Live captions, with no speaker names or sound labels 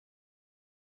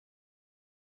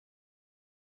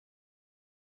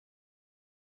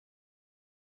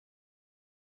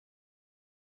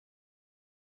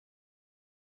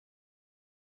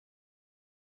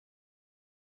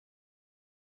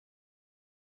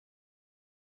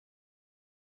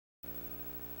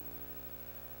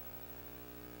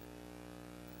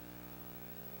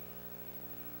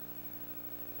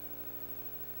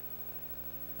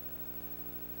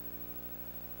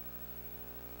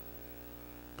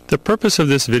The purpose of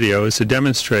this video is to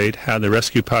demonstrate how the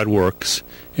ResQPOD works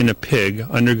in a pig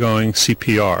undergoing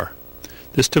CPR.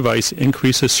 This device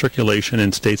increases circulation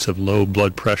in states of low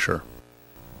blood pressure.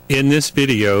 In this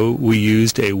video, we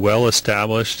used a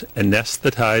well-established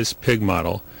anesthetized pig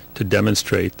model to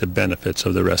demonstrate the benefits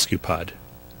of the ResQPOD.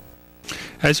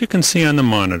 As you can see on the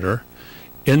monitor,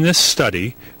 in this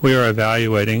study, we are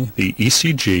evaluating the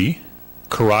ECG,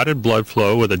 carotid blood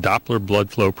flow with a Doppler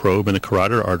blood flow probe in the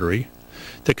carotid artery,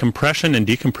 the compression and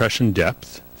decompression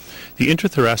depth, the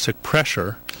intrathoracic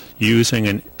pressure using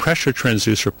a pressure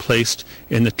transducer placed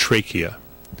in the trachea.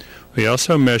 We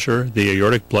also measure the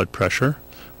aortic blood pressure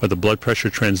with a blood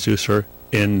pressure transducer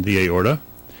in the aorta,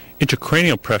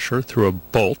 intracranial pressure through a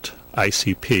bolt,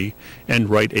 ICP, and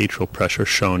right atrial pressure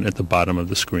shown at the bottom of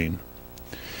the screen.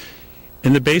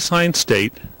 In the baseline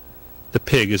state, the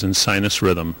pig is in sinus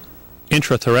rhythm.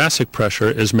 Intrathoracic pressure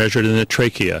is measured in the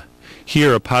trachea.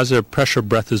 Here, a positive pressure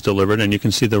breath is delivered, and you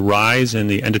can see the rise in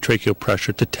the endotracheal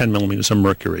pressure to 10 millimeters of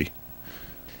mercury.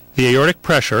 The aortic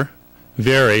pressure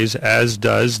varies, as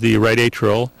does the right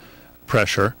atrial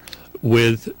pressure,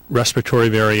 with respiratory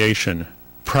variation.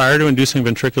 Prior to inducing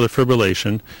ventricular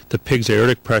fibrillation, the pig's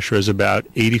aortic pressure is about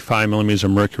 85 millimeters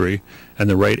of mercury, and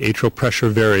the right atrial pressure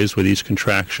varies with each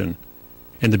contraction.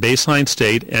 In the baseline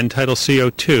state, end-tidal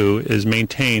CO2 is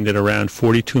maintained at around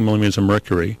 42 millimeters of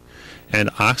mercury, and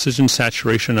oxygen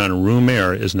saturation on room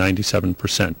air is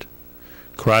 97%.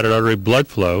 Carotid artery blood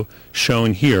flow,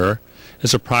 shown here,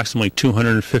 is approximately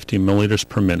 250 milliliters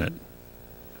per minute.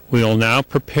 We will now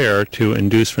prepare to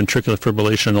induce ventricular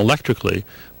fibrillation electrically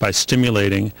by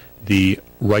stimulating the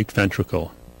right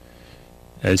ventricle.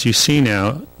 As you see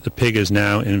now, the pig is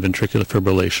now in ventricular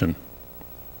fibrillation.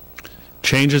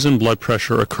 Changes in blood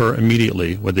pressure occur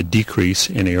immediately with a decrease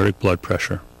in aortic blood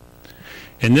pressure.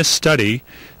 In this study,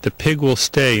 the pig will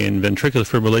stay in ventricular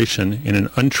fibrillation in an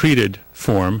untreated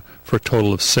form for a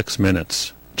total of 6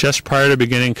 minutes. Just prior to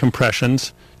beginning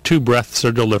compressions, 2 breaths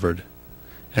are delivered,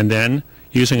 and then,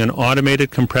 using an automated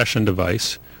compression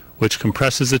device, which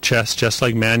compresses the chest just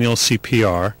like manual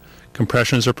CPR,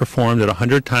 compressions are performed at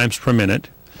 100 times per minute,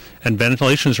 and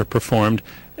ventilations are performed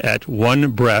at 1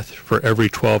 breath for every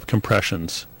 12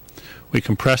 compressions. We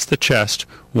compress the chest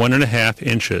 1.5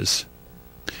 inches.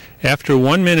 After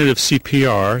 1 minute of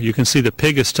CPR, you can see the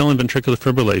pig is still in ventricular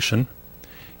fibrillation,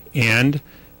 and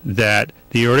that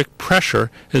the aortic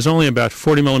pressure is only about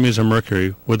 40 millimeters of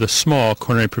mercury with a small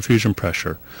coronary perfusion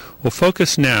pressure. We'll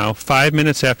focus now, 5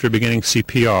 minutes after beginning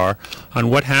CPR,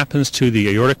 on what happens to the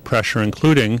aortic pressure,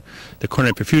 including the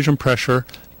coronary perfusion pressure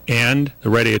and the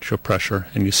right atrial pressure,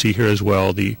 and you see here as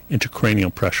well the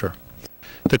intracranial pressure.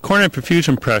 The coronary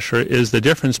perfusion pressure is the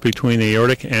difference between the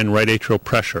aortic and right atrial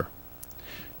pressure.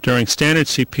 During standard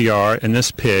CPR in this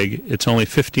pig, it's only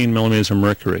 15 millimeters of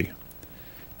mercury.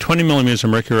 20 millimeters of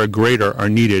mercury or greater are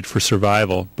needed for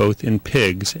survival, both in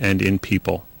pigs and in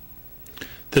people.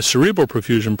 The cerebral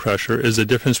perfusion pressure is the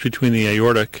difference between the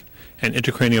aortic and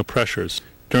intracranial pressures.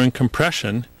 During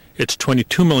compression, it's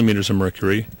 22 millimeters of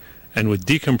mercury, and with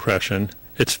decompression,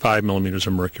 it's 5 millimeters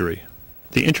of mercury.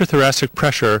 The intrathoracic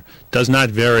pressure does not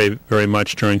vary very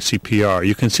much during CPR.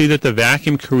 You can see that the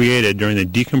vacuum created during the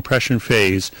decompression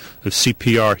phase of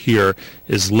CPR here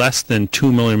is less than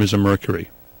 2 millimeters of mercury.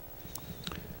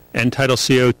 End-tidal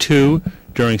CO2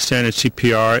 during standard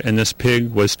CPR in this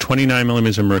pig was 29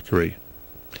 millimeters of mercury,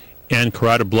 and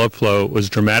carotid blood flow was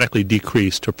dramatically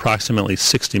decreased to approximately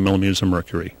 60 millimeters of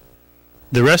mercury.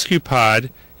 The ResQPOD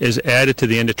is added to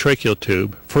the endotracheal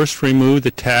tube. First, remove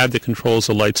the tab that controls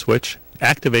the light switch,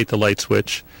 activate the light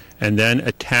switch, and then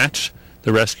attach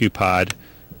the ResQPOD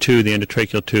to the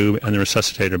endotracheal tube and the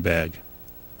resuscitator bag.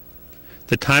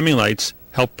 The timing lights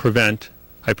help prevent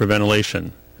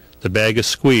hyperventilation. The bag is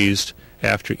squeezed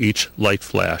after each light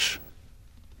flash.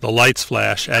 The lights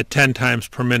flash at 10 times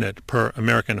per minute per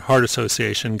American Heart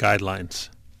Association guidelines.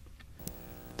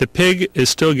 The pig is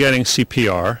still getting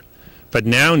CPR, but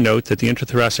now note that the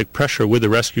intrathoracic pressure with the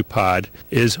ResQPOD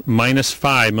is minus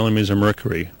 5 millimeters of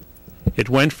mercury. It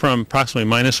went from approximately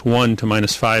minus 1 to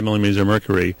minus 5 millimeters of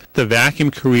mercury. The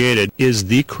vacuum created is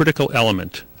the critical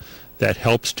element that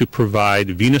helps to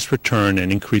provide venous return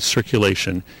and increased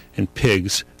circulation in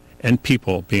pigs and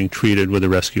people being treated with the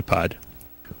ResQPOD.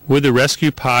 With the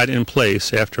ResQPOD in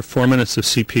place after 4 minutes of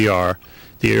CPR,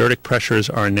 the aortic pressures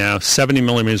are now 70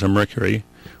 millimeters of mercury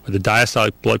with a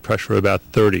diastolic blood pressure of about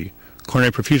 30.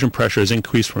 Coronary perfusion pressure is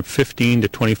increased from 15 to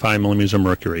 25 millimeters of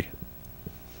mercury.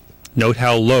 Note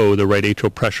how low the right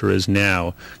atrial pressure is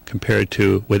now compared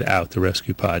to without the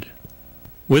ResQPOD.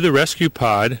 With the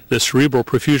ResQPOD, the cerebral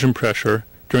perfusion pressure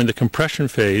during the compression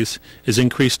phase is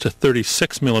increased to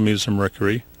 36 millimeters of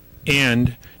mercury,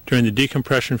 and during the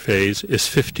decompression phase is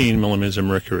 15 millimeters of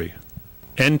mercury.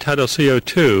 End tidal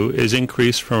CO2 is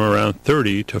increased from around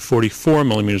 30 to 44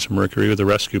 millimeters of mercury with the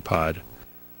ResQPOD,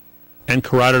 and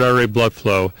carotid artery blood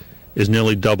flow is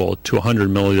nearly doubled to 100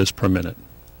 milliliters per minute.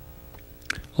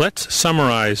 Let's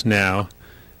summarize now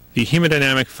the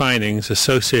hemodynamic findings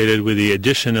associated with the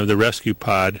addition of the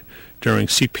ResQPOD during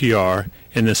CPR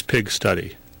in this pig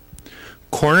study.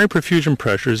 Coronary perfusion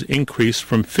pressures increased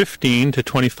from 15 to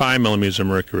 25 millimeters of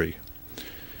mercury.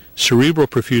 Cerebral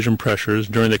perfusion pressures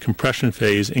during the compression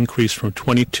phase increased from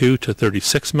 22 to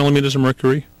 36 millimeters of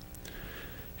mercury,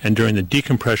 and during the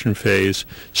decompression phase,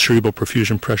 cerebral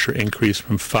perfusion pressure increased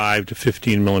from 5 to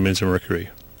 15 millimeters of mercury.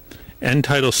 End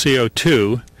tidal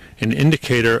CO2, an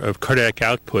indicator of cardiac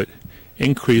output,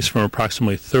 increased from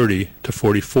approximately 30 to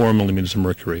 44 millimeters of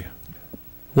mercury.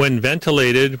 When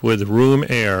ventilated with room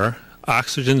air,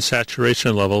 oxygen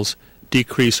saturation levels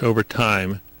decrease over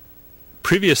time.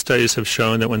 Previous studies have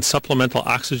shown that when supplemental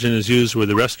oxygen is used with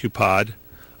the ResQPOD,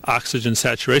 oxygen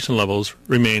saturation levels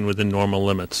remain within normal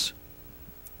limits.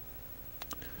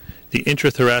 The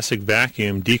intrathoracic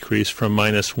vacuum decreased from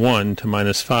 -1 to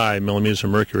 -5 millimeters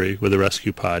of mercury with the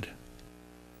ResQPOD.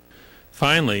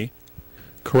 Finally,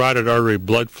 carotid artery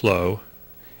blood flow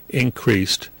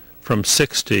increased from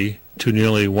 60 to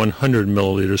nearly 100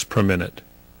 milliliters per minute.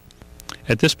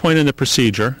 At this point in the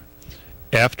procedure,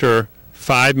 after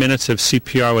 5 minutes of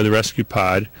CPR with the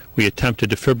ResQPOD, we attempt to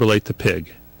defibrillate the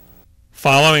pig.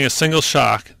 Following a single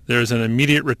shock, there is an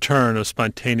immediate return of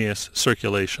spontaneous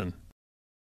circulation.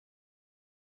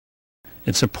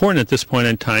 It's important at this point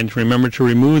in time to remember to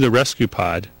remove the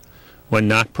ResQPOD when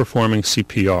not performing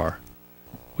CPR.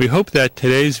 We hope that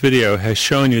today's video has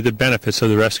shown you the benefits of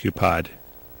the ResQPOD.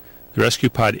 The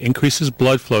ResQPOD increases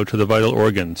blood flow to the vital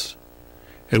organs.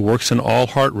 It works in all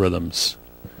heart rhythms.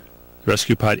 The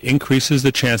ResQPOD increases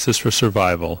the chances for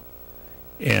survival,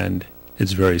 and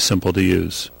it's very simple to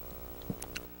use.